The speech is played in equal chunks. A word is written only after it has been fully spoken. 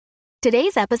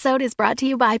Today's episode is brought to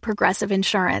you by Progressive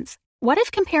Insurance. What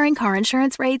if comparing car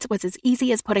insurance rates was as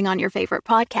easy as putting on your favorite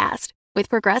podcast? With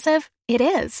Progressive, it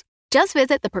is. Just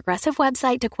visit the Progressive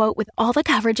website to quote with all the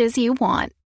coverages you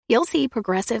want. You'll see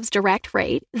Progressive's direct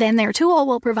rate, then their tool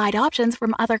will provide options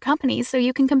from other companies so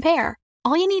you can compare.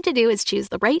 All you need to do is choose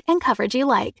the rate and coverage you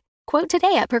like. Quote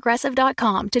today at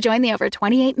Progressive.com to join the over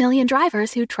 28 million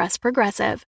drivers who trust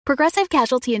Progressive. Progressive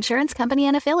Casualty Insurance Company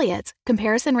and Affiliates.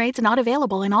 Comparison rates not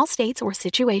available in all states or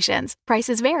situations.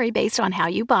 Prices vary based on how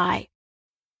you buy.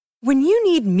 When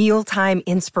you need mealtime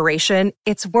inspiration,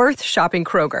 it's worth shopping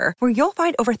Kroger, where you'll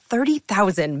find over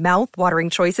 30,000 mouth-watering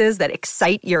choices that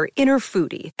excite your inner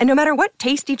foodie. And no matter what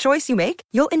tasty choice you make,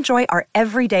 you'll enjoy our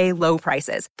everyday low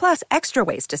prices, plus extra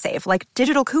ways to save, like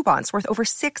digital coupons worth over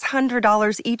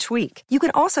 $600 each week. You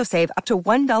can also save up to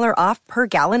 $1 off per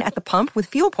gallon at the pump with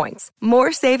fuel points.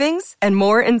 More savings and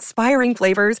more inspiring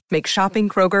flavors make shopping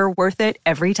Kroger worth it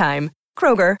every time.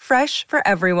 Kroger, fresh for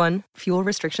everyone. Fuel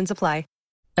restrictions apply.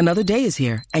 Another day is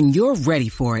here, and you're ready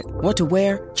for it. What to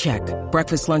wear? Check.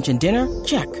 Breakfast, lunch, and dinner?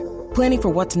 Check. Planning for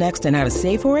what's next and how to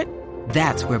save for it?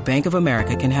 That's where Bank of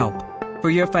America can help. For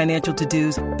your financial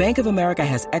to-dos, Bank of America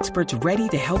has experts ready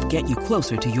to help get you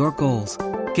closer to your goals.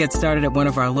 Get started at one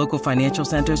of our local financial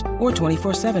centers or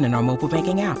 24/7 in our mobile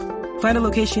banking app. Find a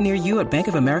location near you at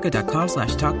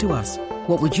bankofamerica.com/talktous.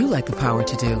 What would you like the power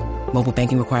to do? Mobile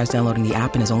banking requires downloading the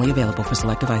app and is only available for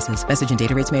select devices. Message and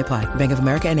data rates may apply. Bank of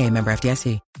America N.A., member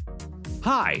FDIC.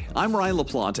 Hi, I'm Ryan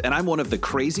LaPlante, and I'm one of the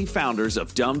crazy founders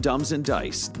of Dumb Dumbs and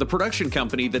Dice, the production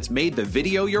company that's made the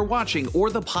video you're watching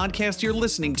or the podcast you're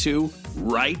listening to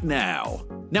right now.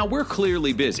 Now, we're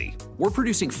clearly busy. We're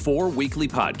producing 4 weekly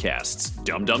podcasts,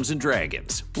 Dumb Dumbs and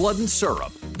Dragons, Blood and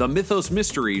Syrup, The Mythos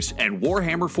Mysteries, and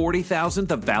Warhammer 40,000,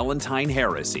 The Valentine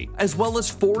Heresy, as well as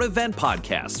 4 event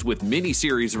podcasts with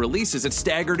mini-series releases at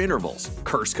staggered intervals,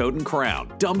 Curse Code and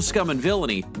Crown, Dumb Scum and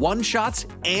Villainy, One-Shots,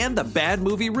 and the bad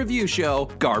movie review show,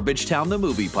 Garbage Town the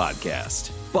Movie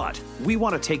Podcast. But we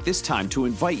want to take this time to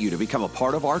invite you to become a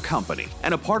part of our company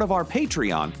and a part of our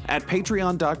Patreon at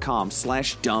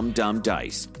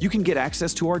patreon.com/dumbdumbdice. You can get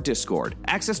access to our Discord,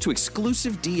 access to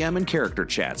exclusive DM and character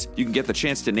chats. You can get the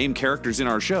chance to name characters in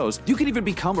our shows. You can even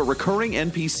become a recurring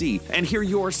NPC and hear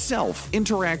yourself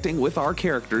interacting with our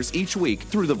characters each week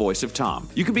through the voice of Tom.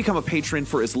 You can become a patron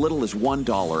for as little as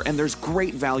 $1, and there's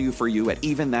great value for you at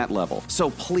even that level. So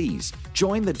please,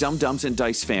 join the Dumb Dumbs and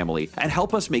Dice family and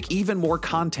help us make even more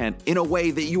content in a way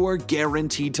that you are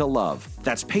guaranteed to love.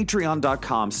 That's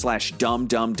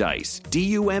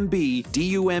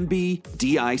patreon.com/dumbdumbdice.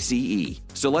 DUMBDICE.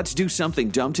 So let's do something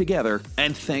dumb together,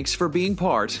 and thanks for being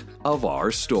part of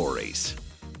our stories.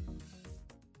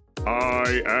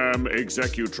 I am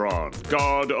Executron,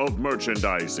 god of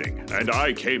merchandising, and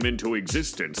I came into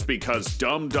existence because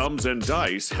Dumb Dumbs and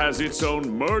Dice has its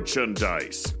own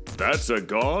merchandise. That's a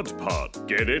god pun.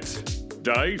 Get it?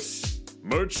 Dice?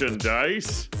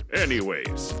 Merchandise?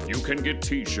 Anyways, you can get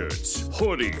t-shirts,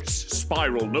 hoodies,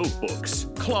 spiral notebooks,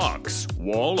 clocks,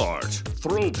 wall art,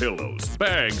 throw pillows,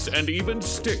 bags, and even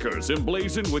stickers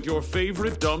emblazoned with your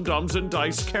favorite Dumb Dumbs and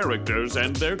Dice characters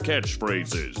and their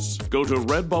catchphrases. Go to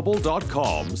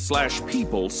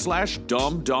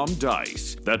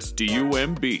redbubble.com/people/dumbdumbdice. That's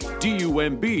DUMBDICE.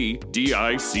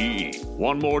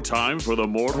 One more time for the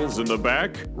mortals in the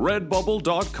back.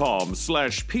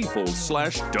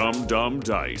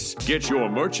 redbubble.com/people/dumbdumbdice. Get your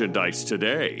merchandise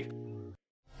today.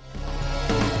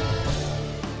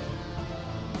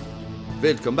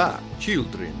 Welcome back,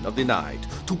 children of the night,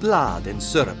 to Blood and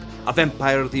Syrup, a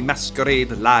Vampire the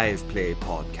Masquerade live play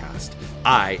podcast.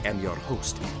 I am your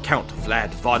host, Count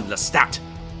Vlad von Lestat,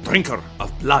 drinker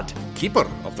of blood, keeper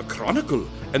of the chronicle,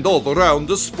 and all-around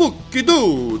a spooky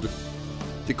dude.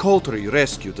 The coterie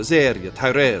rescued Azaria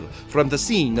Tyrell from the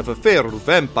scene of a feral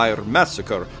vampire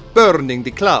massacre, burning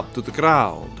the club to the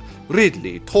ground.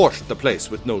 Ridley torched the place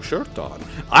with no shirt on.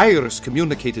 Iris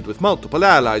communicated with multiple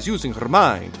allies using her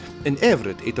mind, and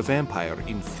Everett ate a vampire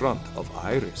in front of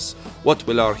Iris. What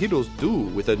will our heroes do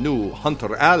with a new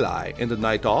hunter ally and a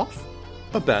night off?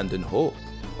 Abandon hope,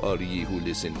 all ye who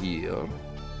listen here.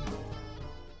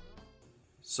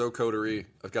 So, coterie,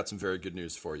 I've got some very good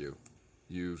news for you.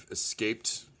 You've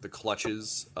escaped the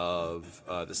clutches of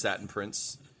the Satin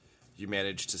Prince. You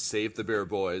managed to save the Bear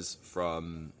Boys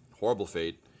from horrible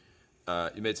fate.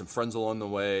 You made some friends along the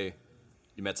way.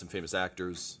 You met some famous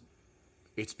actors.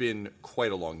 It's been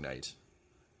quite a long night.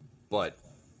 But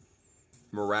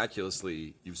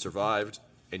miraculously, you've survived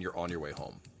and you're on your way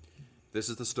home. This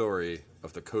is the story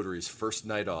of the coterie's first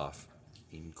night off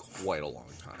in quite a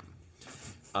long time.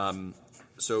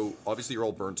 So obviously you're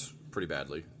all burnt pretty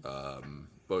badly.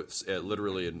 both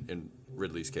literally in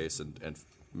Ridley's case and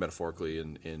metaphorically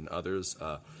in others.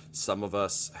 Some of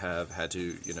us have had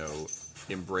to,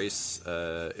 embrace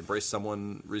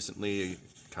someone recently,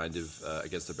 kind of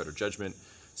against their better judgment.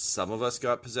 Some of us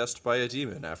got possessed by a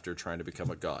demon after trying to become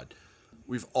a god.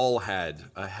 We've all had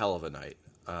a hell of a night.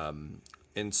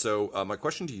 And so my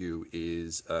question to you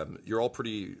is, you're all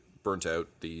pretty burnt out.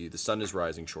 The sun is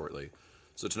rising shortly.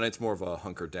 So tonight's more of a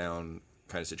hunker down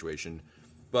kind of situation.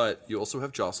 But you also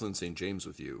have Jocelyn St. James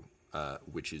with you,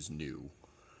 which is new.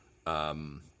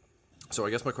 So I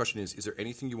guess my question is there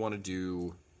anything you want to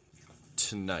do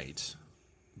tonight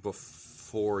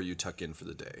before you tuck in for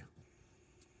the day?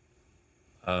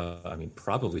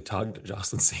 Probably talk to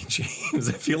Jocelyn St. James.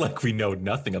 I feel like we know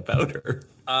nothing about her.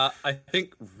 I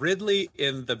think Ridley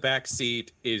in the back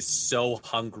seat is so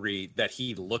hungry that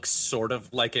he looks sort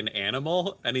of like an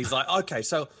animal. And he's like, okay,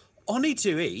 so I need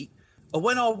to eat. And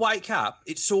when I wake up,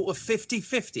 it's sort of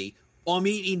 50-50. I'm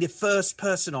eating the first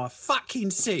person I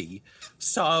fucking see.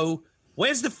 So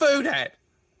where's the food at?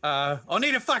 I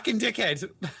need a fucking dickhead.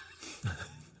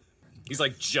 He's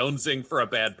like jonesing for a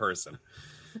bad person.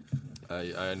 I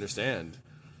understand.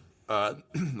 All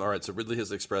right, so Ridley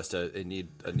has expressed a need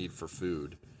for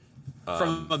food.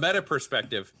 From a meta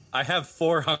perspective, I have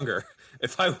 4 hunger.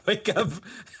 If I wake up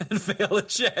and fail a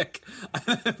check,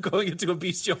 I'm going into a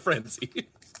bestial frenzy.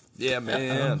 Yeah,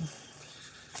 man.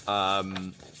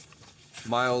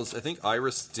 Miles, I think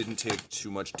Iris didn't take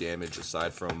too much damage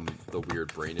aside from the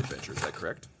weird brain adventure. Is that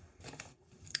correct?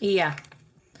 Yeah.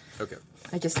 Okay.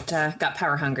 I just got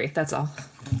power hungry. That's all.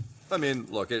 I mean,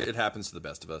 look, it happens to the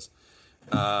best of us.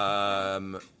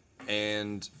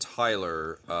 And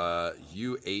Tyler,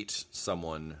 you ate a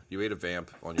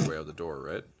vamp on your way out the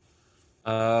door,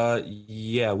 right?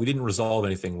 Yeah, we didn't resolve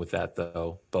anything with that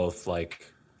though, both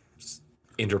like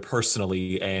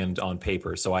interpersonally and on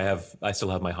paper. So I still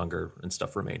have my hunger and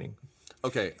stuff remaining.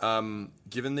 Okay,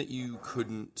 given that you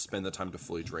couldn't spend the time to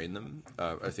fully drain them,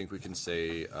 I think we can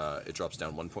say it drops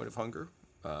down 1 point of hunger.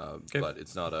 Okay. But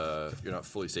it's not you're not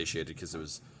fully satiated because it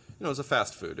was a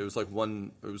fast food. It was like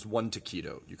one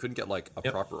taquito. You couldn't get like a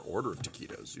proper order of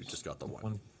taquitos. You just got the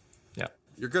one. Yeah.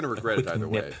 You're going to regret it either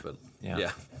way, but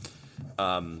yeah.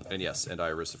 And yes, and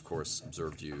Iris, of course,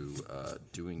 observed you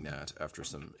doing that after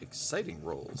some exciting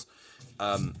rolls.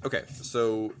 Okay,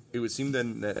 so it would seem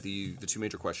then that the two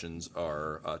major questions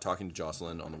are talking to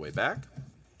Jocelyn on the way back,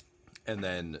 and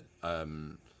then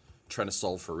trying to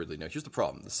solve for Ridley. Now, here's the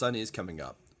problem. The sun is coming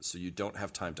up, so you don't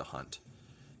have time to hunt.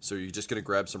 So you're just going to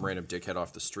grab some random dickhead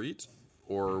off the street,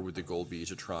 or would the goal be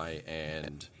to try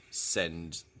and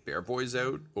send bear boys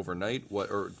out overnight?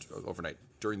 Overnight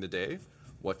during the day?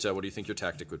 What do you think your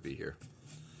tactic would be here?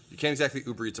 You can't exactly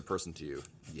Uber Eats a person to you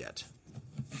yet.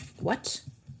 What?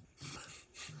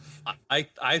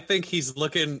 I think he's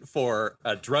looking for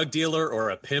a drug dealer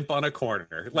or a pimp on a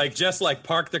corner. Like, just like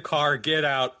park the car, get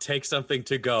out, take something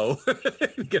to go,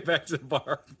 and get back to the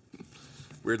bar.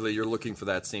 Weirdly, you're looking for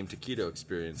that same taquito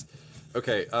experience.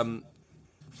 Okay, can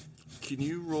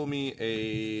you roll me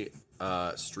a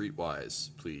Streetwise,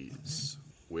 please,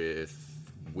 with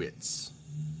wits?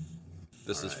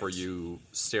 This is for you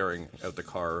staring out the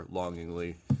car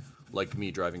longingly, like me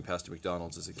driving past a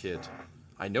McDonald's as a kid.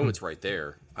 I know it's right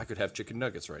there. I could have chicken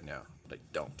nuggets right now, but I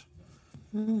don't.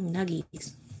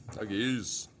 Nuggies.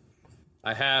 Nuggies.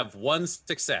 I have 1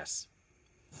 success.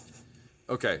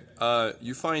 Okay,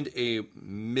 you find a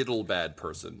middle bad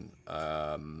person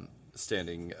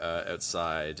standing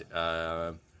outside.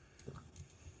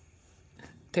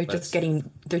 They're just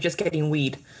getting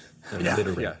weed.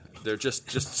 Yeah. They're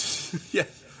just yeah.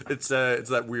 It's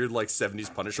that weird like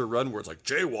 70s Punisher run where it's like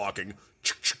jaywalking.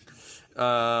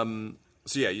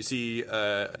 So yeah, you see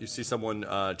someone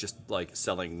just like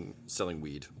selling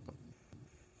weed.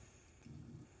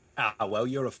 Well,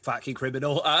 you're a fucking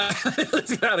criminal.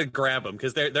 Let's get out and grab them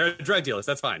because they're drug dealers.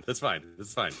 That's fine.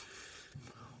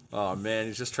 Oh man,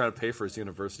 he's just trying to pay for his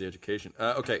university education.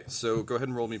 Okay, so go ahead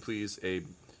and roll me, please,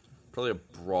 probably a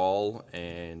brawl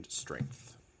and strength.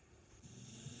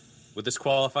 Would this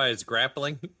qualify as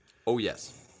grappling? Oh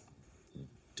yes.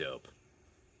 Dope.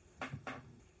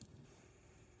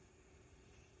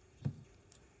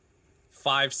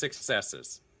 Five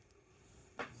successes.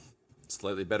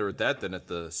 Slightly better at that than at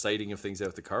the sighting of things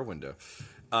out the car window.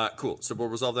 Cool. So we'll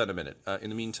resolve that in a minute. In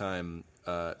the meantime,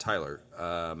 Tyler,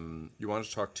 you wanted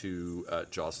to talk to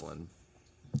Jocelyn.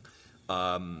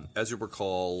 As you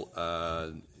recall,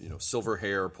 silver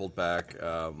hair pulled back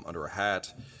under a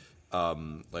hat,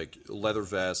 like leather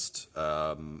vest.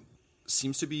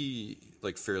 Seems to be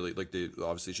like fairly like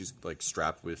obviously she's like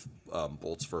strapped with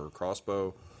bolts for her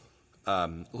crossbow. A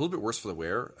little bit worse for the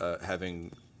wear,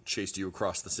 having chased you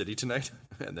across the city tonight,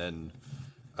 and then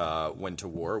went to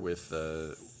war with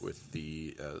the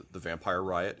vampire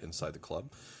riot inside the club.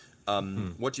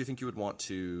 What do you think you would want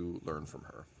to learn from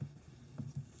her?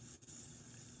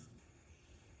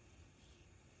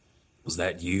 Was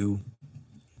that you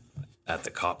at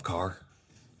the cop car?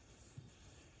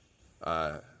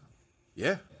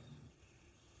 Yeah.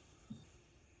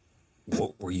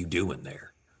 What were you doing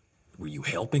there? Were you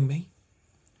helping me?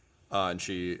 And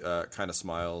she kind of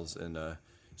smiles, and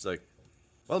she's like,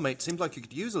 well, mate, seems like you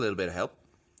could use a little bit of help,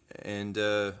 and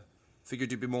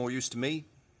figured you'd be more use to me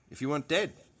if you weren't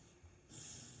dead.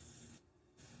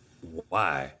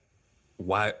 Why?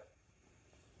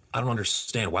 I don't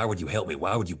understand. Why would you help me?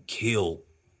 Why would you kill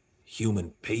human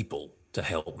people to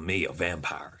help me, a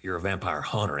vampire? You're a vampire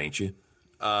hunter, ain't you?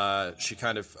 She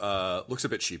kind of looks a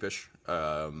bit sheepish,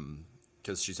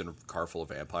 because she's in a car full of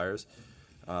vampires.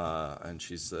 And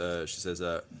she says,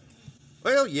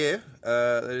 well, yeah,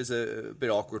 that is a bit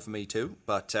awkward for me too,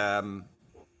 but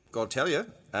gotta tell you,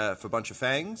 for a bunch of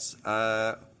fangs,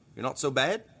 you're not so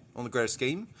bad on the greater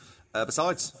scheme.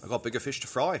 Besides, I got bigger fish to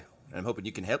fry, and I'm hoping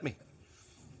you can help me.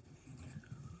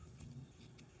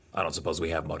 I don't suppose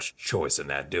we have much choice in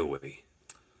that, do we?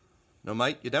 No,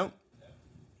 mate, you don't.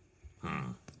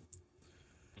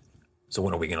 So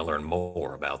when are we going to learn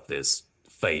more about this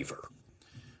favor?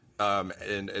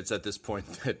 And it's at this point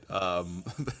that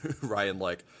Ryan,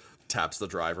 like, taps the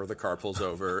driver, the car pulls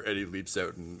over, and he leaps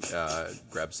out and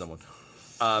grabs someone.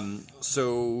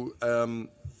 So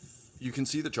you can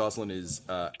see that Jocelyn is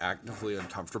actively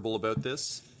uncomfortable about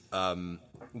this.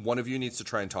 One of you needs to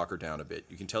try and talk her down a bit.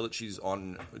 You can tell that she's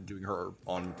doing her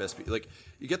on best. Like,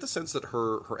 you get the sense that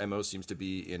her MO seems to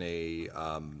be in a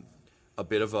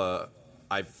bit of a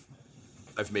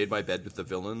I've made my bed with the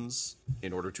villains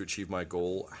in order to achieve my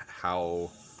goal.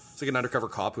 It's like an undercover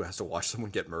cop who has to watch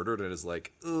someone get murdered and is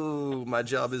like, ooh, my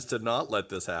job is to not let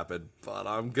this happen, but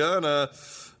I'm gonna.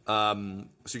 So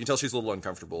you can tell she's a little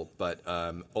uncomfortable, but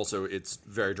also it's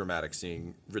very dramatic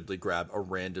seeing Ridley grab a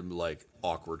random, like,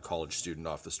 awkward college student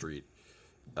off the street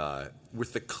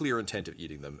with the clear intent of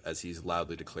eating them, as he's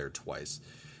loudly declared twice.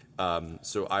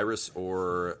 So Iris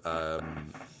or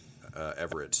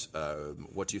Everett,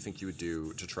 what do you think you would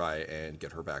do to try and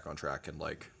get her back on track and,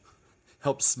 like,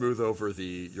 help smooth over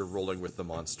you're rolling with the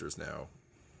monsters now?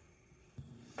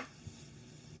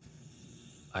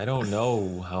 I don't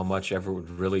know how much Everett would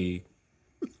really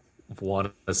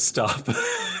want to stop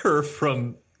her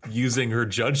from using her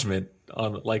judgment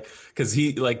on, like, because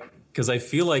I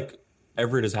feel like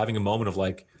Everett is having a moment of,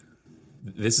 like,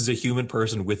 this is a human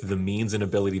person with the means and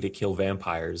ability to kill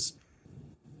vampires.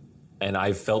 And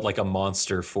I've felt like a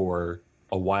monster for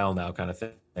a while now, kind of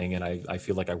thing. And I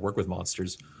feel like I work with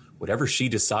monsters. Whatever she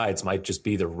decides might just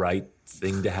be the right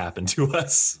thing to happen to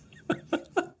us.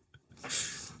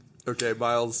 Okay,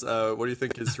 Miles, what do you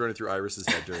think is running through Iris's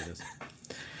head during this?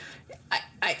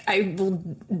 I will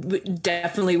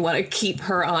definitely want to keep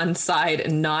her on side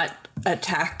and not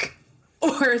attack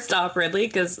or stop Ridley,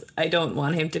 because I don't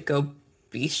want him to go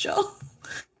bestial.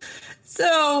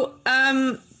 So,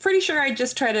 pretty sure I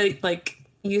just try to, like,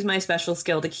 use my special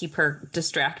skill to keep her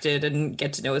distracted and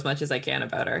get to know as much as I can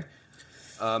about her.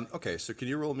 Okay, so can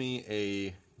you roll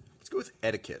me let's go with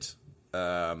etiquette.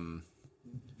 Unless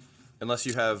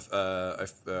you have,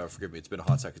 forgive me, it's been a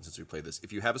hot second since we played this.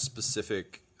 If you have a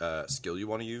specific skill you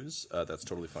want to use, that's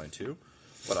totally fine too.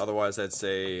 But otherwise, I'd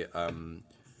say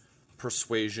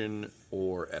persuasion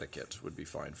or etiquette would be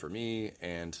fine for me,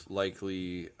 and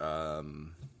likely... I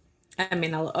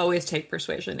mean, I'll always take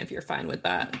persuasion if you're fine with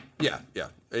that. Yeah.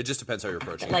 It just depends how you're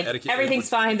approaching it. Like, etiquette, everything's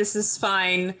fine, this is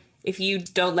fine. If you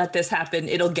don't let this happen,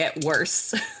 it'll get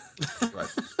worse. Right.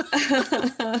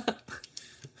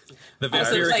 The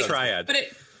vampiric triad.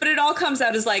 But it all comes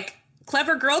out as, like,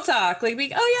 clever girl talk. Like,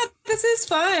 oh yeah, this is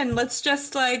fun. Let's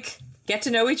just, like, get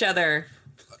to know each other.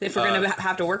 If we're going to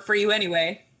have to work for you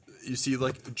anyway. You see,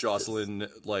 like, Jocelyn,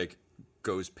 like,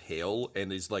 goes pale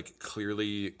and is, like,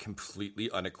 clearly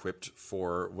completely unequipped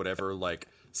for whatever, like,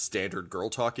 standard girl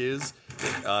talk is.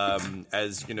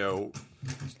 As, you know,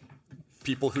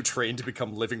 people who train to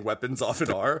become living weapons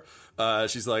often are.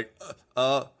 She's like,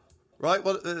 right,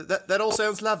 well, that all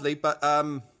sounds lovely, but,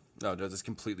 no, that's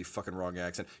completely fucking wrong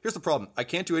accent. Here's the problem. I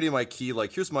can't do any of my key,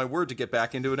 like, here's my word to get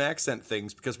back into an accent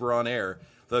things because we're on air.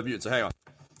 The mute, so hang on.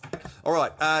 All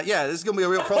right, yeah, this is going to be a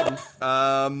real problem.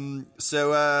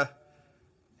 So,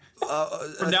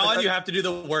 From now on, you have to do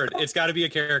the word. It's got to be a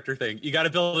character thing. You got to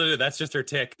build it in. That's just her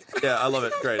tick. Yeah, I love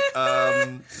it. Great.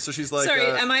 So she's like,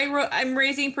 sorry,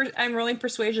 I'm rolling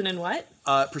persuasion and what?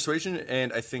 Persuasion,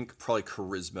 and I think probably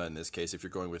charisma in this case if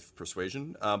you're going with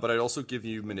persuasion. But I'd also give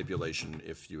you manipulation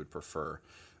if you would prefer.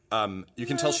 You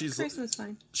can tell charisma's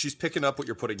fine. She's picking up what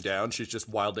you're putting down. She's just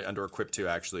wildly under-equipped to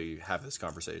actually have this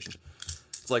conversation.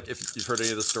 It's like if you've heard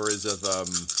any of the stories of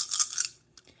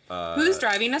who's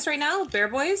driving us right now? Bear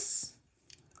Boys,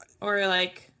 or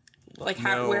like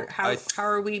how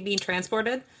are we being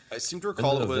transported? I seem to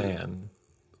recall it was van.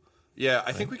 Yeah,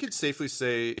 I think we could safely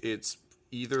say it's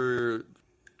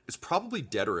probably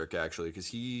Dedrick actually, because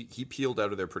he peeled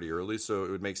out of there pretty early, so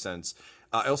it would make sense.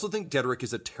 I also think Dedrick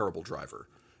is a terrible driver.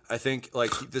 I think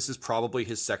this is probably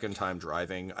his second time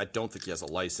driving. I don't think he has a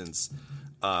license.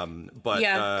 But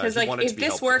yeah, because if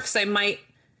this works, I might.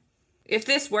 If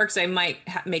this works, I might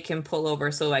make him pull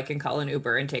over so I can call an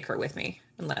Uber and take her with me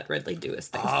and let Ridley do his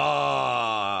thing.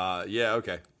 Yeah,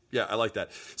 okay. Yeah, I like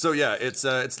that. So yeah, it's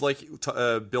like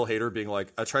Bill Hader being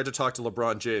like, I tried to talk to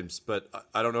LeBron James, but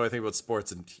I don't know anything about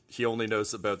sports, and he only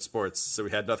knows about sports, so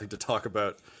we had nothing to talk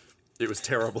about. It was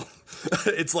terrible.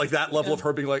 It's like that level of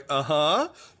her being like,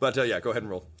 But yeah, go ahead and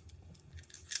roll.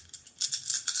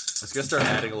 I was going to start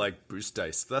adding boost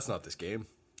dice, but that's not this game.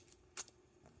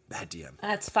 Bad DM.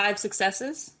 That's 5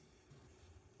 successes.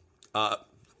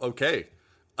 Okay.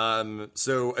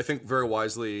 So I think very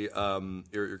wisely,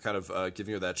 you're kind of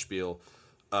giving her that spiel.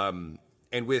 And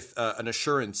with an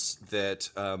assurance that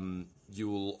you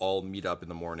will all meet up in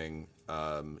the morning,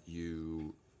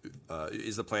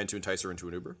 is the plan to entice her into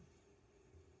an Uber?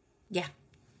 Yeah.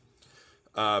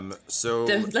 So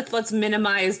let's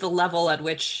minimize the level at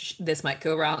which this might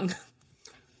go wrong.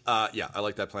 Yeah, I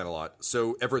like that plan a lot.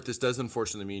 So Everett, this does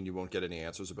unfortunately mean you won't get any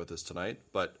answers about this tonight,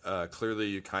 but clearly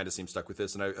you kind of seem stuck with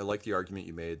this, and I like the argument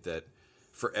you made that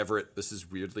for Everett, this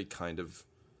is weirdly kind of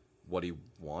what he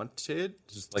wanted.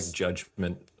 Just like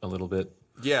judgment a little bit.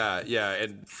 Yeah,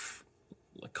 and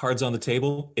cards on the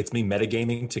table, it's me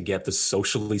metagaming to get the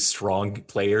socially strong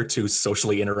player to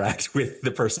socially interact with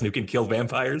the person who can kill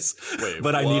vampires. Wait,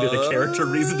 but what? I needed a character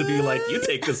reason to be like, you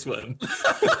take this one.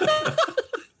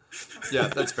 Yeah,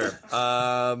 that's fair.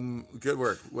 Good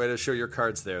work. Way to show your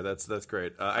cards there. That's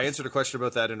great. I answered a question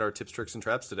about that in our tips, tricks, and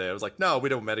traps today. I was like, no, we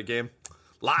don't metagame.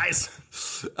 Lies.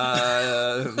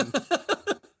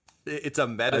 It's a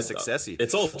meta successy.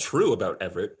 It's all true about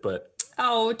Everett, but...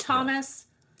 Oh, Thomas. Yeah.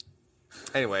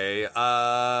 Anyway,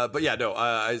 but yeah, no,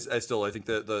 I think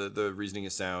the reasoning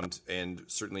is sound and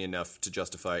certainly enough to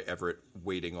justify Everett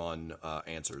waiting on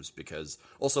answers, because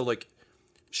also,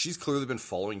 she's clearly been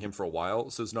following him for a while,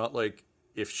 so it's not like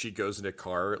if she goes in a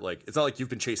car, it's not like you've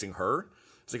been chasing her.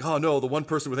 It's like, oh no, the one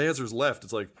person with answers left.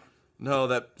 It's like, no,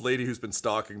 that lady who's been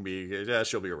stalking me, yeah,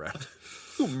 she'll be around.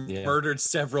 Who murdered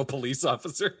several police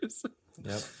officers.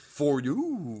 Yep. For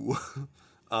you.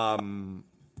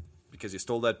 Because you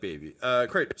stole that baby.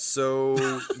 Great. So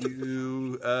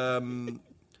you...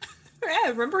 Yeah,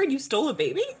 remember when you stole a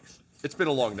baby? It's been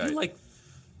a long night.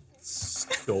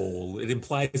 Stole. It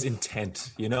implies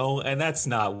intent, and that's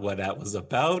not what that was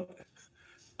about.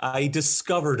 I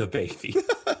discovered a baby.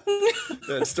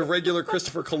 It's the regular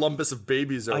Christopher Columbus of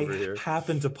babies over here. I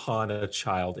happened upon a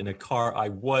child in a car I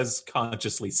was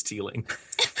consciously stealing.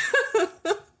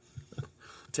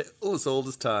 Tale as old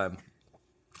as time.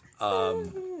 All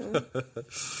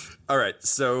right.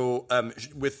 So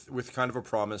with kind of a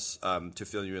promise to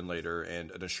fill you in later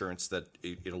and an assurance that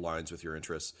it aligns with your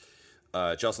interests,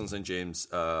 Jocelyn St. James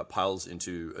piles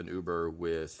into an Uber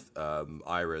with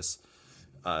Iris.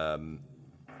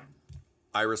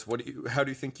 Iris, how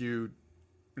do you think do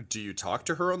you talk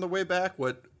to her on the way back?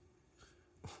 What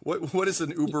is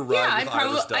an Uber ride with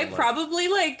Iris done? I probably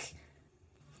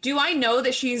do I know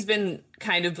that she's been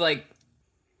kind of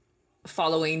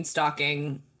following,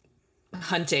 stalking,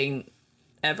 hunting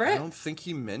Everett? I don't think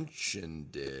he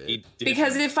mentioned it.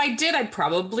 Because if I did, I'd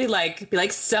probably be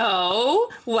like, so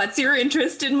what's your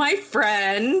interest in my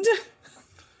friend?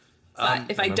 But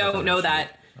if I don't know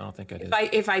that, I don't think I did.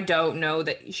 If I don't know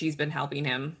that she's been helping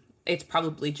him, it's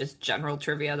probably just general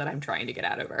trivia that I'm trying to get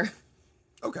out of her.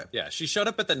 Okay. Yeah, she showed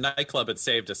up at the nightclub and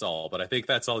saved us all, but I think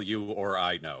that's all you or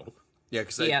I know. Yeah,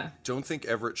 because I don't think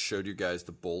Everett showed you guys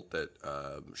the bolt that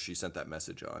she sent that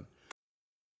message on.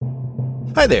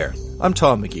 Hi there, I'm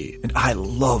Tom McGee, and I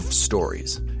love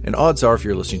stories. And odds are if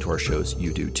you're listening to our shows,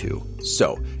 you do too.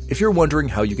 So, if you're wondering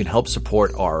how you can help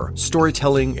support our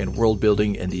storytelling and world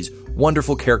building and these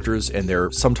wonderful characters and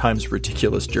their sometimes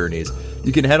ridiculous journeys,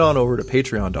 you can head on over to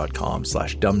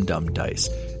patreon.com/dumdumdice.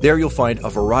 There you'll find a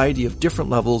variety of different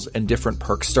levels and different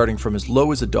perks starting from as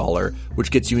low as $1,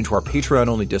 which gets you into our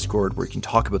Patreon-only Discord where you can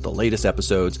talk about the latest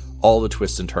episodes, all the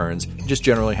twists and turns, and just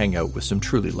generally hang out with some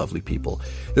truly lovely people.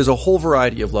 There's a whole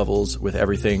variety of levels with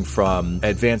everything from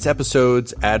advanced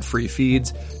episodes, ad-free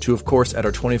feeds, to of course at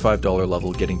our $25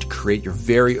 level getting to create your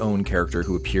very own character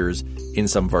who appears in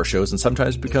some of our shows and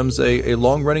sometimes becomes a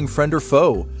long-running friend or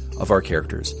foe of our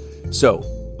characters. So,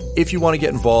 if you want to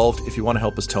get involved, if you want to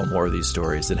help us tell more of these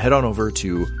stories, then head on over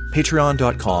to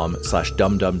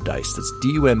patreon.com/dumdumdice. That's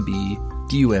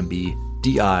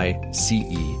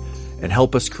DUMBDICE, and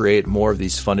help us create more of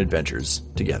these fun adventures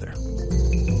together.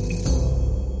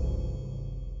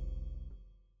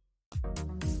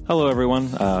 Hello,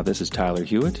 everyone. This is Tyler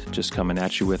Hewitt, just coming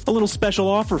at you with a little special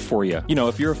offer for you. You know,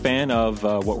 if you're a fan of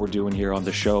what we're doing here on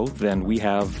the show, then we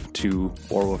have, to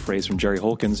borrow a phrase from Jerry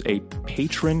Holkins, a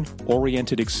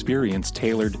patron-oriented experience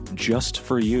tailored just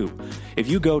for you. If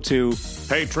you go to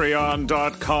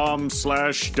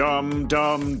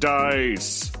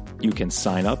patreon.com/dumdumdice, you can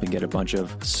sign up and get a bunch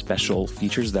of special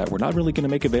features that we're not really going to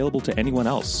make available to anyone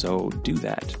else, so do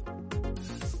that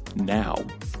now.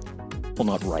 Well,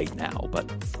 not right now,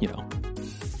 but, you know.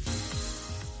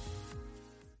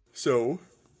 So,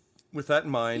 with that in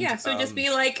mind... Yeah, so just be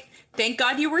like, thank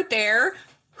God you were there.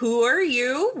 Who are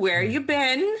you? Where you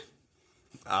been?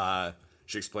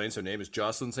 She explains her name is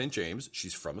Jocelyn St. James.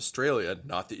 She's from Australia.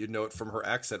 Not that you'd know it from her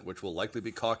accent, which will likely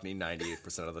be Cockney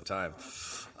 98% of the time.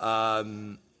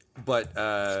 But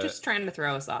she's just trying to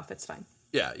throw us off. It's fine.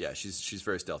 Yeah, she's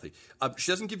very stealthy.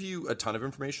 She doesn't give you a ton of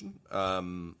information.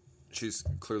 She's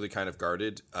clearly kind of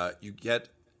guarded. You get,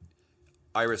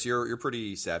 Iris, you're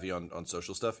pretty savvy on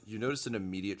social stuff. You notice an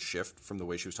immediate shift from the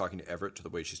way she was talking to Everett to the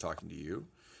way she's talking to you.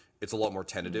 It's a lot more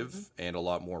tentative and a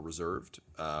lot more reserved.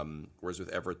 Whereas with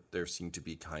Everett, there seemed to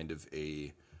be kind of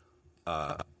a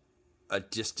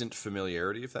distant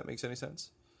familiarity, if that makes any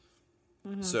sense.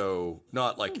 Mm-hmm. So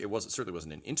not like certainly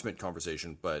wasn't an intimate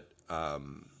conversation, but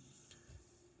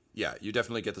yeah, you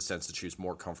definitely get the sense that she's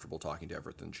more comfortable talking to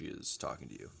Everett than she is talking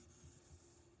to you.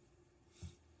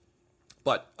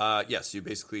 But yes,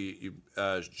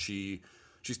 she's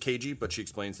cagey, but she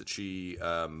explains that she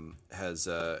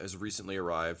has recently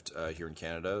arrived here in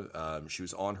Canada. She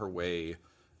was on her way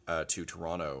to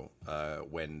Toronto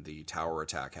when the tower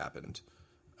attack happened,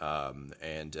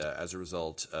 and as a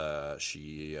result,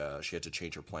 she had to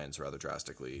change her plans rather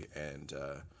drastically and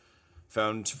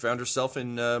found herself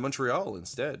in Montreal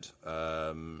instead.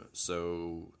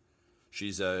 So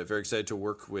she's very excited to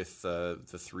work with the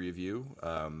three of you.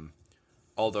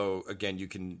 Although, again, you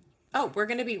can... Oh, we're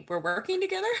working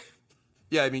together?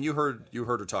 Yeah, I mean, you heard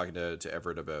her talking to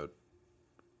Everett about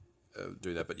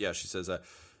doing that, but yeah, she says...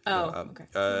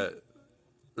 okay.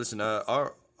 Listen,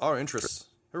 our interests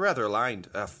are rather aligned.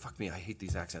 Fuck me, I hate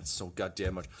these accents so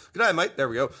goddamn much. Good night, mate. There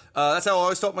we go. That's how I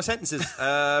always start my sentences.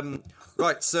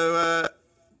 Right, so...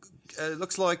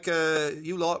 looks like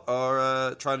you lot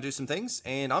are trying to do some things,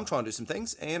 and I'm trying to do some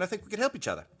things, and I think we could help each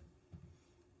other.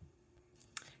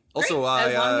 Also,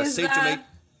 I saved your mate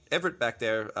Everett back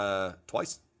there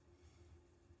twice.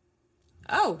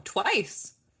 Oh,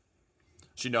 twice?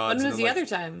 She nods. When was the other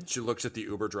time? She looks at the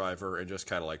Uber driver and just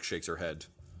kind of like shakes her head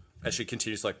as she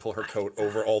continues to like pull her coat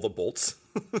over all the bolts.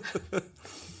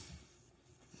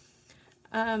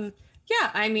 Yeah,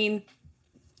 I mean,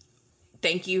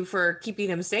 thank you for keeping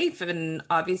him safe, and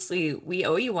obviously we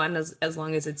owe you one as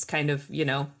long as it's kind of, you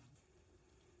know,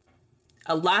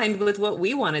 aligned with what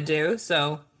we want to do,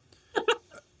 so...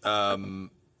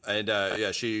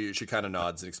 Yeah, she kind of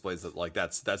nods and explains that like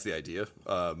that's the idea.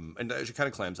 And she kind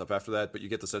of clams up after that, but you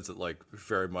get the sense that like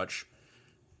very much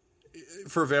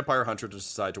for a vampire hunter to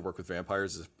decide to work with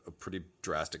vampires is a pretty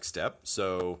drastic step.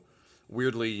 So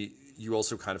weirdly, you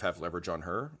also kind of have leverage on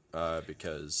her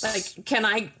because like,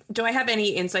 do I have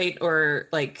any insight or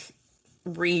like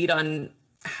read on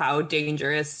how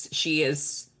dangerous she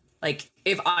is? Like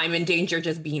if I'm in danger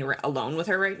just being alone with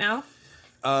her right now?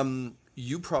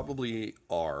 You probably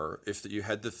are. If you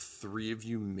had the three of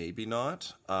you, maybe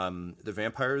not. The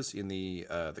vampires in the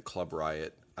club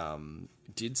riot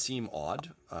did seem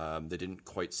odd. They didn't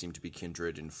quite seem to be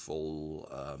kindred in full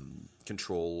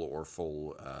control or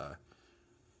full...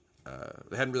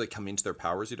 they hadn't really come into their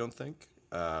powers, you don't think?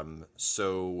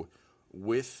 So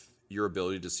with your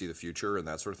ability to see the future and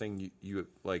that sort of thing, you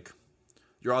like...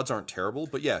 Your odds aren't terrible,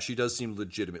 but yeah, she does seem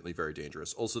legitimately very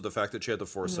dangerous. Also, the fact that she had the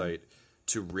foresight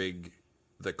to rig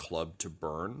the club to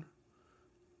burn,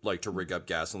 like to rig up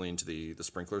gasoline to the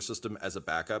sprinkler system as a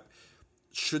backup,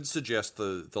 should suggest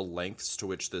the lengths to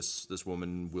which this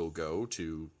woman will go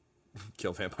to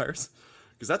kill vampires,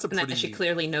 because that's a pretty. She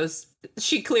clearly knows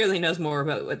more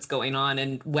about what's going on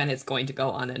and when it's going to go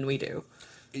on than we do.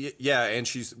 Yeah, and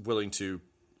she's willing to,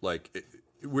 like,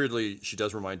 weirdly, she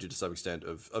does remind you to some extent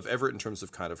of Everett in terms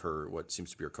of kind of her, what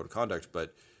seems to be her code of conduct,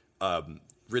 but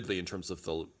Ridley in terms of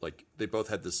the, like, they both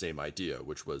had the same idea,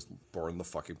 which was burn the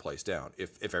fucking place down.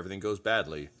 If everything goes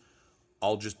badly,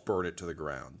 I'll just burn it to the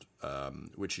ground,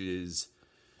 which is,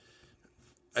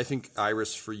 I think,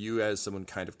 Iris, for you as someone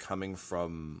kind of coming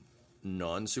from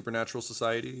non-supernatural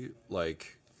society,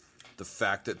 like, the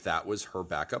fact that was her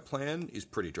backup plan is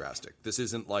pretty drastic. This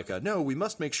isn't like no, we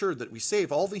must make sure that we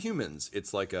save all the humans.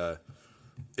 It's like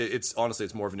it's honestly,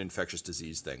 it's more of an infectious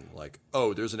disease thing. Like,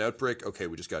 oh, there's an outbreak. Okay,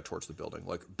 we just got to torch the building.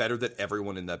 Like, better that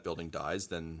everyone in that building dies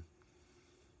than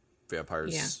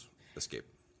vampires escape.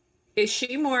 Is she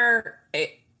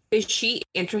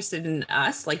interested in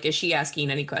us? Like, is she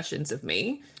asking any questions of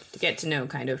me to get to know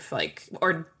kind of like,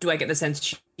 or do I get the sense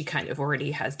she kind of already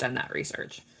has done that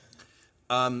research?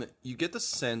 You get the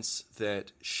sense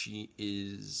that she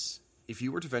is, if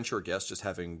you were to venture a guess, just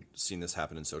having seen this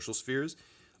happen in social spheres,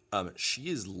 she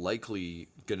is likely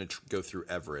going to go through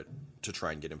Everett to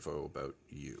try and get info about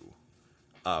you.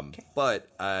 Okay. But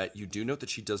you do note that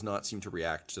she does not seem to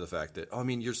react to the fact that,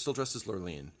 you're still dressed as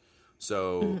Lurleen.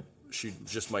 So she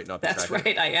just might not be That's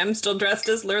right, I am still dressed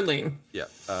as Lurleen. Yeah,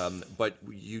 but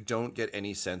you don't get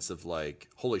any sense of like,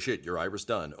 holy shit, you're Iris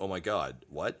Dunn. Oh my god,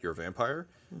 what? You're a vampire?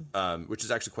 Which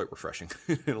is actually quite refreshing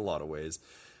in a lot of ways.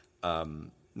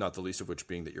 Not the least of which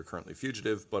being that you're currently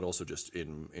fugitive, but also just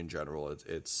in general,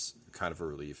 it's kind of a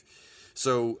relief.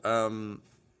 So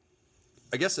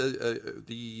I guess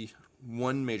the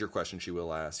one major question she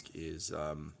will ask is,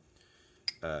 right,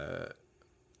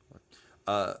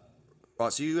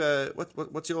 so you,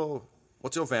 what's your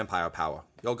vampire power?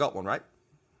 You all got one, right?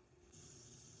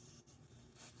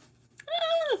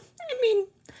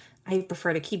 I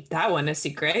prefer to keep that one a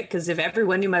secret, because if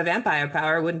everyone knew my vampire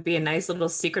power, it wouldn't be a nice little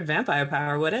secret vampire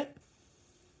power, would it?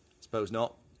 Suppose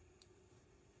not.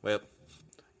 Well,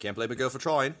 can't blame a girl for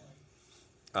trying.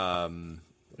 And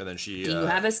then she... Do you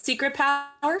have a secret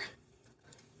power?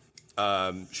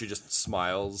 She just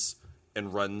smiles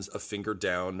and runs a finger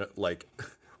down, like,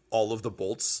 all of the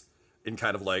bolts in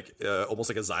kind of like, almost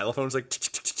like a xylophone. It's like...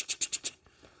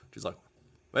 She's like,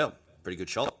 well, pretty good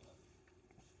shot.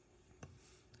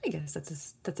 I guess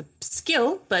that's a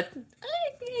skill, but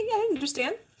I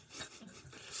understand.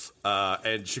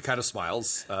 And she kind of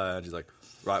smiles. She's like,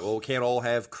 right, well, we can't all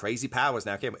have crazy powers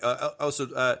now, can we?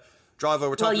 Also, Driver,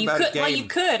 we're talking about a game. Well, you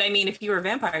could. I mean, if you were a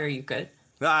vampire, you could.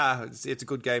 It's a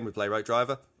good game we play, right,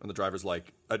 Driver? And the driver's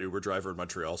like an Uber driver in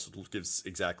Montreal, so gives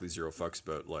exactly zero fucks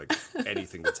about, like,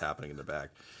 anything that's happening in the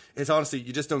back. It's honestly,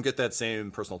 you just don't get that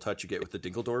same personal touch you get with the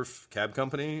Dinkeldorf cab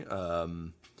company.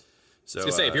 So, I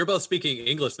was gonna say, if you're both speaking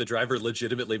English, the driver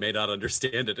legitimately may not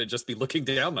understand it and just be looking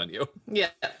down on you. Yeah.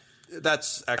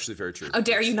 That's actually very true. How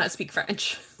dare you not speak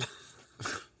French?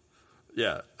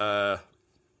 Yeah.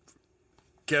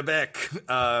 Quebec.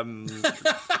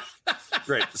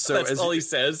 Great. So that's all he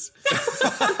says.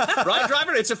 Right,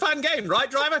 driver? It's a fun game.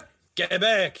 Right, driver?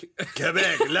 Quebec.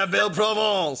 Quebec. La Belle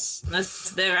Provence.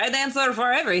 That's the right answer for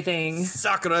everything.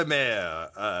 Sacre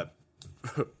Mère.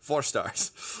 4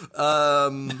 stars.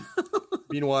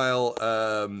 Meanwhile,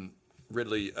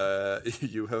 Ridley,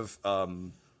 you have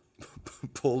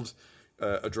pulled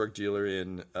a drug dealer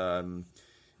in. All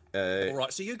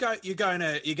right, so you're going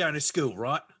to school,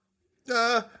 right?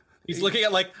 He's looking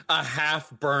at like a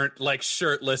half-burnt, like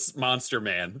shirtless monster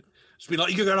man. Just be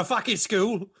like, you're going to fucking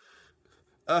school?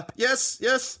 Yes.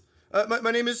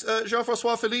 My name is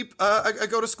Jean-François Philippe. I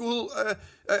go to school.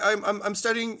 I'm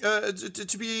studying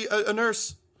to be a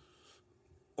nurse.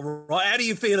 Right. How do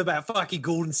you feel about fucking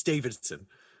Gordon Stevenson?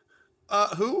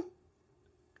 Who?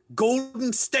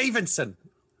 Gordon Stevenson.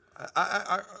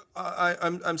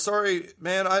 I'm sorry,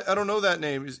 man. I don't know that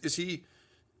name. Is he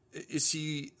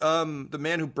the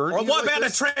man who burned you? What like about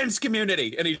this? the trans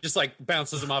community? And he just like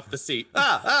bounces him off the seat.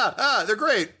 They're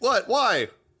great. What? Why?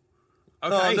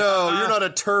 Okay. Oh no, you're not a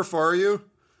TERF, are you?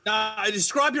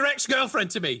 Describe your ex-girlfriend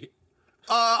to me.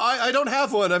 I don't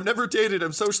have one. I've never dated.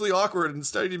 I'm socially awkward and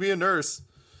studying to be a nurse.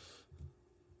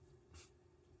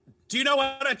 Do you know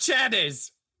what a Chad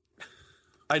is?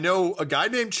 I know a guy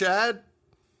named Chad.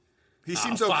 He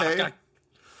seems okay.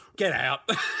 Get out.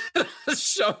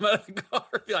 Show him at the car.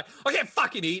 Be like, I can't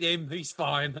fucking eat him. He's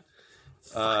fine.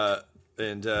 And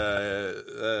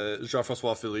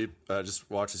Jean-François Philippe just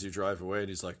watches you drive away, and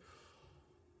he's like,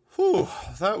 "Whew,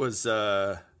 that was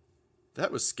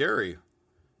scary.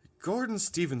 Gordon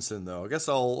Stevenson, though. I guess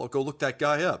I'll go look that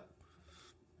guy up.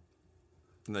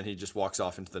 And then he just walks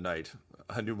off into the night.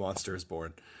 A new monster is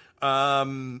born.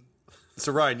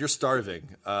 So Ryan, you're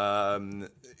starving.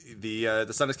 The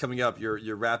sun is coming up.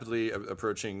 You're rapidly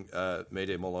approaching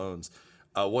Mayday Malone's.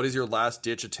 What is your last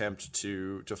ditch attempt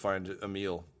to find a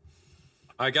meal?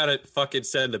 I gotta fucking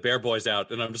send the Bear Boys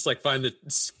out, and I'm just like, find the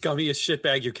scummiest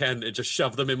shitbag you can and just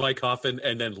shove them in my coffin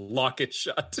and then lock it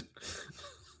shut.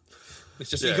 It's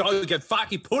just, you gotta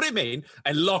fucking put him in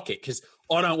and lock it, because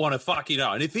I don't want to fucking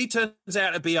know. And if he turns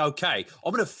out to be okay,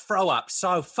 I'm gonna throw up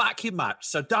so fucking much.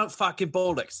 So don't fucking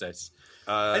bollocks this.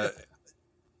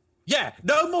 Yeah,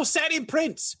 no more setting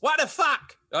prints. What the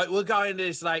fuck? We'll go into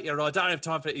this later. I don't have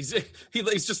time for it. He's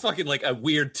just fucking like a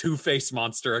weird two-faced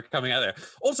monster coming out there.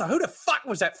 Also, who the fuck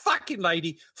was that fucking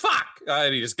lady? Fuck!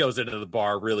 And he just goes into the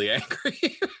bar really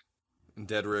angry. And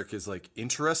Dedrick is like,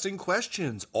 interesting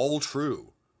questions. All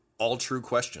true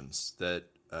questions that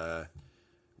and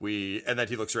then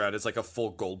he looks around. It's like a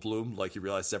full Goldblum. Like he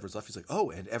realizes everyone's left. He's like, oh,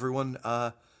 and everyone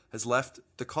has left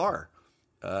the car,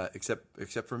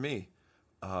 except for me.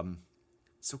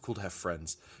 So cool to have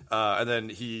friends. And then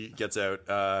he gets out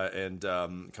and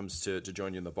comes to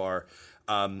join you in the bar.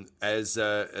 As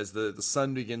the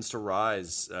sun begins to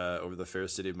rise over the fair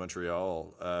city of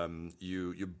Montreal,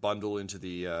 you bundle into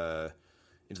the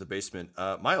basement.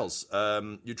 Miles,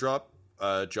 you drop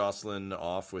Jocelyn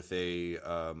off with a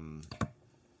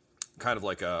kind of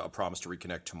like a promise to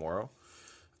reconnect tomorrow.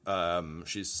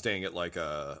 She's staying at like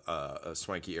a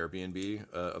swanky Airbnb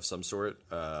of some sort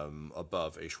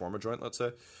above a shawarma joint, let's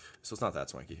say. So it's not that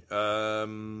swanky.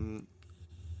 And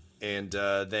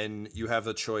then you have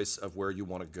the choice of where you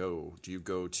want to go. Do you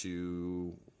go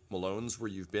to Malone's where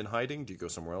you've been hiding? Do you go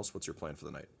somewhere else? What's your plan for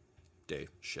the night? Day?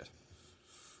 Shit.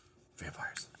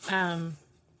 Vampires.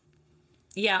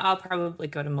 Yeah, I'll probably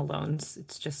go to Malone's.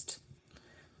 It's just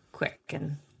quick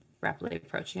and rapidly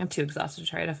approaching. I'm too exhausted to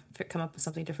try to come up with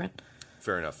something different.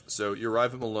 Fair enough. So you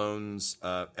arrive at Malone's.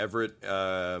 Everett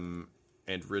and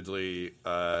Ridley,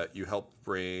 you help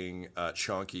bring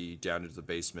Chonky down into the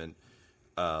basement.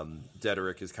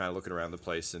 Dedrick is kind of looking around the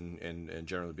place and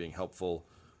generally being helpful.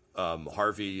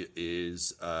 Harvey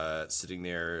is sitting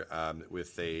there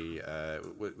with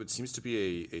what seems to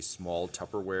be a small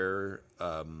Tupperware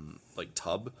like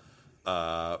tub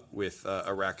with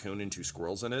a raccoon and two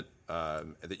squirrels in it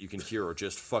that you can hear are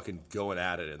just fucking going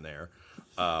at it in there.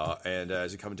 And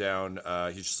as you come down,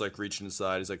 he's just like reaching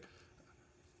inside. He's like,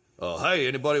 hey,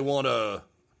 anybody want a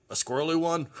squirrely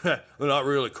one? They're not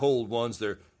really cold ones.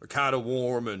 They're kind of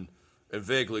warm and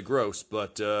vaguely gross,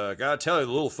 but I gotta tell you,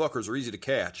 the little fuckers are easy to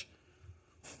catch.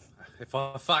 If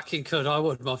I fucking could, I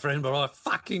would, my friend, but I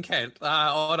fucking can't.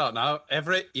 I don't know.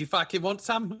 Everett, you fucking want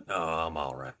some? No, I'm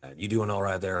all right. You doing all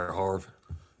right there, Harv?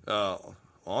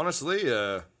 Honestly,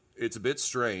 it's a bit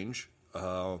strange.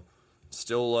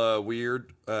 Still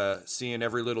weird seeing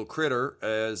every little critter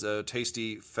as a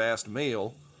tasty, fast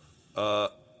meal.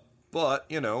 But,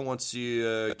 you know, once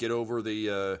you get over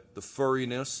the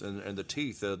furriness and the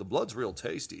teeth, the blood's real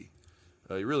tasty.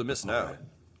 You're really missing out.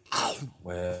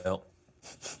 Well,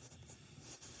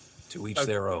 to each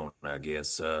their own, I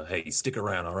guess. Hey, stick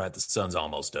around, all right? The sun's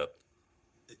almost up.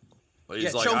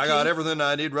 He's like, Chonky, I got everything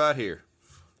I need right here.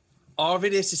 Harvey,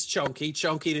 this is Chonky.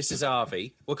 Chonky, this is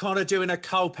Harvey. We're kind of doing a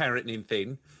co-parenting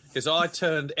thing, because I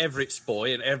turned Everett's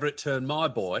boy and Everett turned my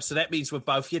boy, so that means we're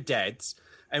both your dads.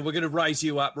 And we're going to raise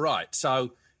you up right.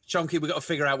 So, Chonky, we've got to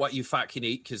figure out what you fucking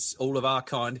eat, because all of our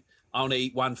kind only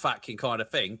eat one fucking kind of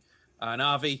thing. And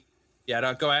Harvey, yeah,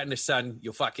 don't go out in the sun.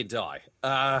 You'll fucking die.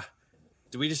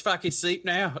 Do we just fucking sleep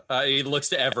now? He looks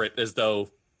to Everett as though,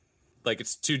 like,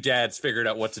 it's two dads figuring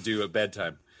out what to do at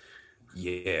bedtime.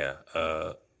 Yeah.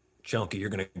 Chunky, you're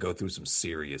going to go through some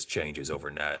serious changes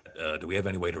overnight. Do we have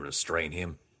any way to restrain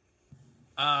him?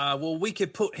 Well, we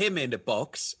could put him in the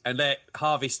box and let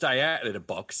Harvey stay out of the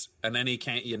box, and then he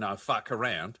can't, you know, fuck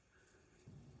around.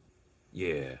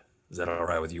 Yeah. Is that all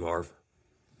right with you, Harv?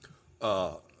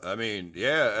 I mean,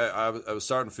 yeah, I was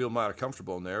starting to feel mighty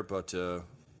comfortable in there, but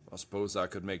I suppose I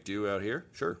could make do out here.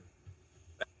 Sure.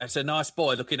 That's a nice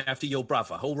boy looking after your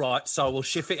brother. All right, so we'll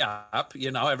shift it up.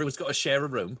 You know, everyone's got to share a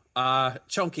room.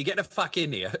 Chonky, get the fuck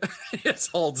in here. It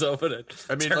holds over it.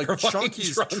 I mean, like,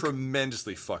 Chonky's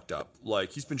tremendously fucked up.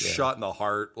 Like, he's been shot in the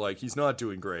heart. Like, he's not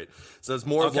doing great. So it's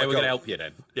more of like, we're gonna help you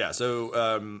then. Yeah.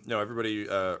 So, no, everybody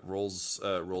rolls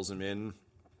him in.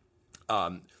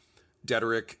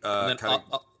 Dedrick,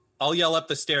 I'll yell up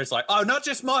the stairs like, oh, not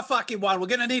just my fucking one. We're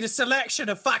gonna need a selection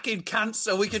of fucking cunts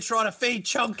so we can try to feed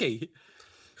Chonky.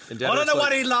 I don't know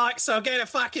what he likes, so I'll get a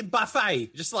fucking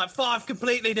buffet. Just like 5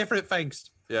 completely different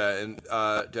things. Yeah, and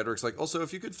Dedric's like, also,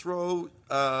 if you could throw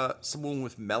someone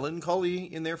with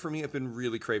melancholy in there for me, I've been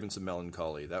really craving some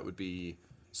melancholy. That would be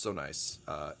so nice.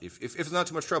 If it's not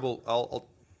too much trouble, I'll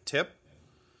tip.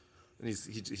 And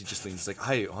he just leans like,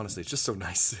 honestly, it's just so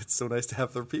nice. It's so nice to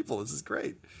have other people. This is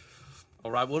great. All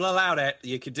right, we'll allow that.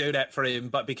 You can do that for him,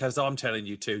 but because I'm telling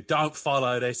you to, don't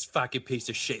follow this fucking piece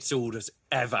of shit's orders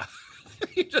ever.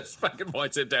 He just fucking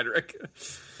points at Dedric. And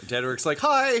Dedric's like,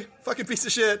 hi, fucking piece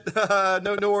of shit.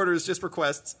 No orders, just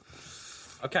requests.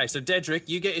 Okay, so Dedric,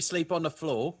 you get to sleep on the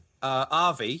floor.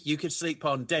 Arvi, you can sleep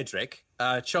on Dedric.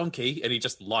 Chonky, and he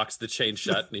just locks the chain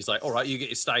shut, and he's like, all right, you get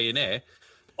to stay in there.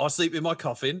 I'll sleep in my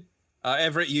coffin.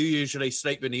 Everett, you usually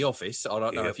sleep in the office. I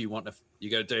don't know if you want to. You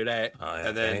got to do that.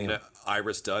 And then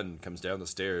Iris Dunn comes down the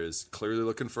stairs, clearly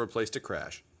looking for a place to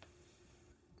crash.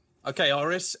 Okay,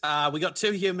 Iris. We got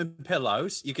 2 human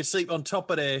pillows. You can sleep on top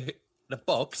of the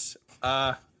box.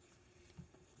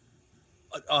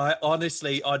 I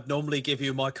honestly, I'd normally give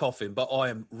you my coffin, but I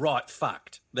am right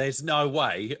fucked. There's no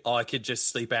way I could just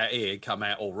sleep out here and come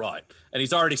out all right. And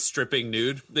he's already stripping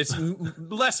nude. There's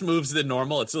less moves than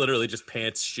normal. It's literally just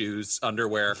pants, shoes,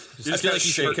 underwear. I feel like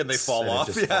he's shaking, they fall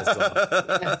off.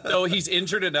 So he's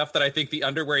injured enough that I think the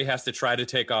underwear he has to try to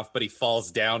take off, but he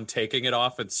falls down taking it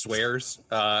off and swears.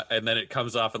 And then it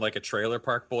comes off in like a Trailer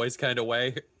Park Boys kind of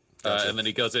way. Gotcha. And then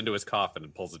he goes into his coffin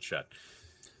and pulls it shut.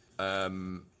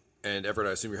 And Everett,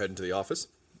 I assume you're heading to the office?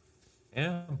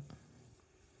 Yeah.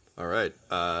 All right.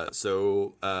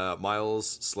 So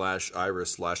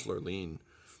Miles/Iris/Lurleen,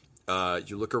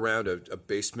 you look around a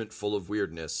basement full of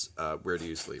weirdness. Where do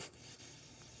you sleep?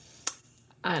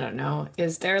 I don't know.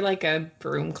 Is there like a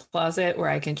broom closet where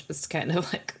I can just kind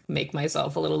of like make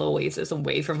myself a little oasis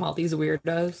away from all these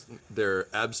weirdos? There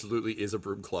absolutely is a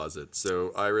broom closet.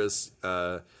 So Iris,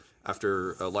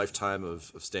 after a lifetime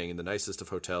of staying in the nicest of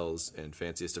hotels and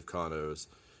fanciest of condos,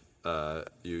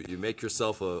 you make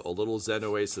yourself a little zen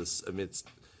oasis amidst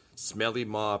smelly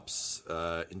mops,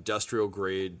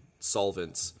 industrial-grade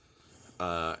solvents,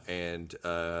 and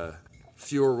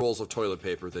fewer rolls of toilet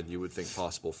paper than you would think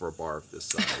possible for a bar of this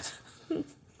size.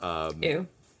 Ew.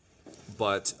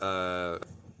 But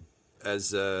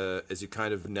as you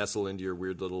kind of nestle into your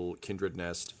weird little kindred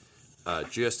nest,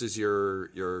 just as you're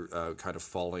kind of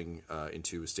falling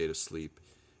into a state of sleep,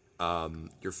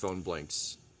 your phone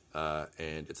blinks,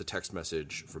 and it's a text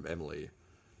message from Emily,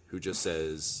 who just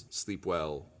says, "Sleep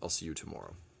well. I'll see you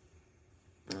tomorrow."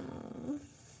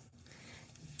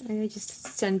 I just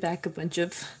send back a bunch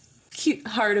of cute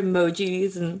heart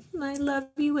emojis and I love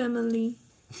you, Emily.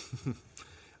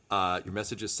 Your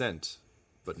message is sent,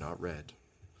 but not read.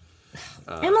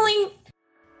 Emily!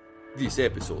 This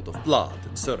episode of Blood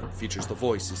and Syrup features the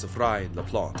voices of Ryan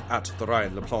LaPlante at the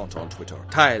Ryan LaPlante on Twitter,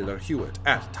 Tyler Hewitt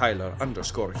at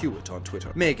Tyler_Hewitt on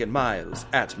Twitter, Megan Miles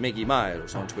at Meggie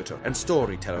Miles on Twitter, and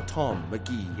storyteller Tom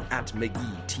McGee at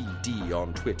McGeeTD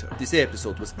on Twitter. This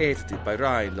episode was edited by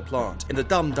Ryan LaPlante, and the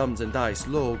Dum Dums and Dice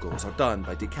logos are done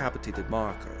by Decapitated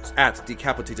Markers at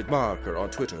Decapitated Marker on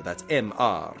Twitter. That's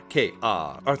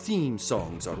MRKR. Our theme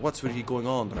songs are What's Really Going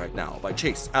On Right Now by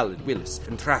Chase Allen Willis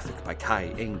and Traffic by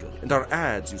Kai Engel. And our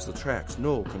ads use the tracks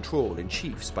No Control and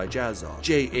Chiefs by Jazzar,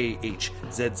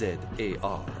 JAHZZAR.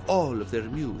 All of their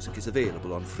music is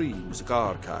available on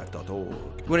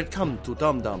freemusicarchive.org. When it comes to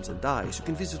Dum Dums and Dice, you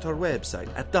can visit our website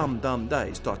at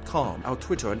dumdumdice.com, our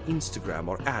Twitter and Instagram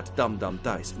are at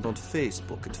dumdumdice, and on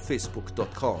Facebook at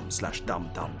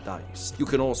facebook.com/dumdumdice. You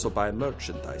can also buy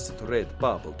merchandise at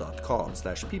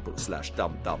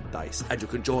redbubble.com/people/dumdumdice, and you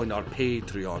can join our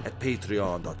Patreon at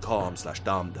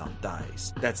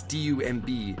patreon.com/dumdumdice. That's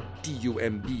DUMBDICE.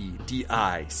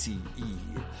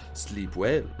 Sleep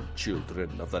well,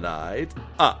 children of the night.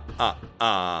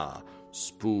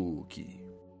 Spooky.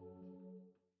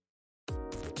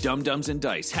 Dum Dums and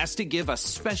Dice has to give a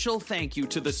special thank you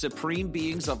to the supreme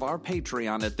beings of our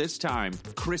Patreon at this time: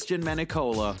 Christian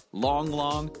Menicola,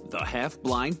 Long, the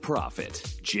Half-Blind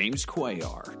Prophet, James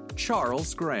Cuellar,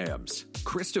 Charles Grams,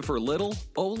 Christopher Little,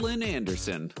 Olin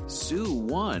Anderson, Sue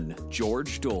One,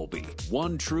 George Dolby,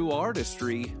 One True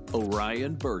Artistry,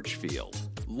 Orion Birchfield,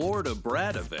 Lord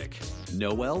Abradovic,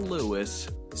 Noel Lewis,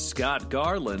 Scott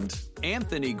Garland,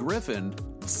 Anthony Griffin,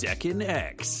 Zekin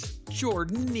X,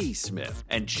 Jordan Neesmith,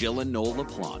 and Jill and Noel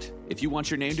LaPlante. If you want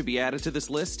your name to be added to this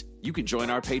list, you can join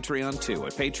our Patreon too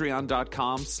at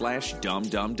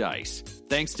patreon.com/dumdumdice.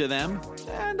 Thanks to them,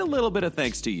 and a little bit of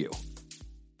thanks to you.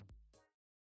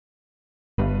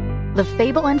 The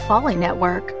Fable and Folly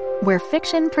Network, where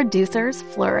fiction producers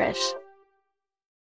flourish.